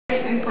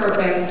And for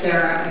Ben,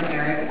 Sarah, and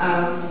Eric,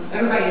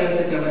 everybody knows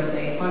that there was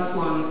a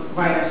month-long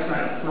writer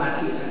strike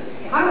last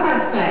season. How did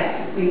that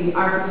affect the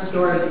arc of the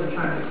stories you were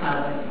trying to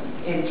tell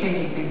and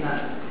changing things up?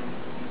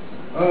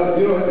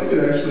 You know, I think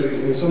it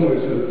actually, in some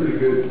ways, had a pretty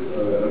good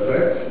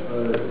effect.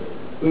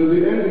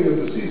 The ending of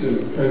the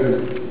season kind of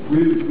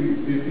really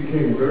it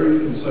became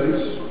very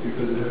concise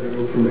because it had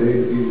to go from A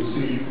to B to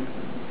C.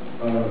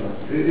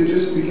 It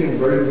just became a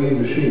very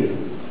lean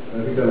machine.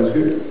 I think that was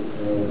good.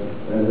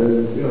 And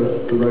then, you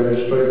know, the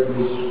writer's strike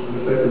was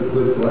an effective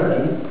political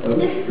action. That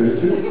was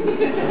good too.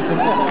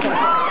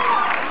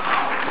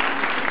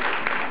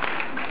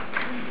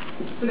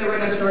 So there were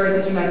no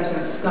stories that you had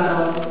to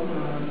scuttle?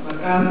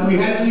 We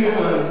had to,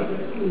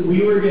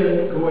 we were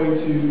going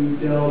to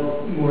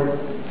delve more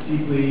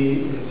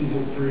deeply in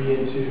season 3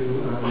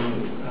 into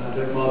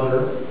their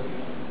mother,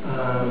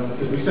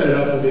 because we set it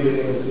up at the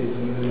beginning of the season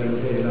and then never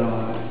paid it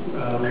off.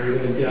 We were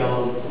going to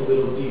delve a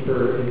little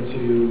deeper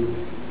into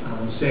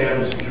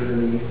Sam's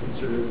journey,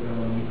 sort of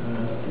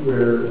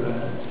where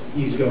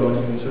he's going,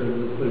 and sort of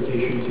the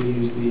flirtation to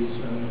use these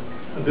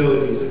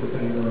abilities that were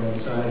kind of going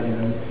inside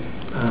him.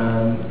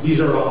 These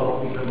are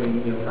all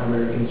becoming, you know,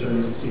 primary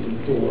concerns in season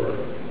 4.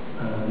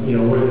 You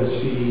know, we're going to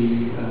see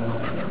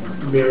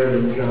Mary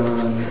and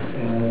John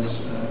as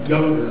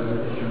younger,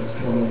 John's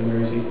 20 and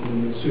Mary's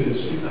 18, as soon as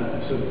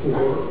episode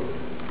 4.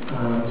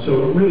 So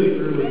really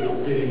early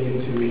getting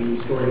into the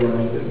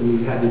storylines that we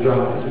had to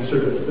drop, because we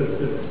sort of,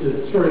 the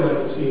storyline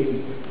of seeing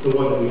the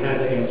one that we had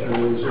to answer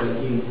was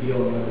Dean's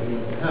deal and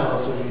everything with the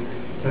house, so we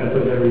kind of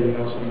put everything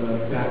else on the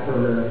back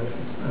burner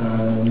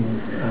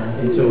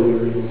until we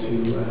were able to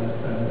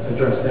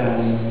address that,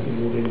 and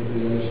we'll get into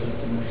the other stuff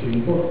in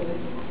season 4.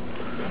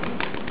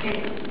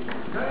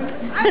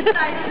 I'm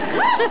excited.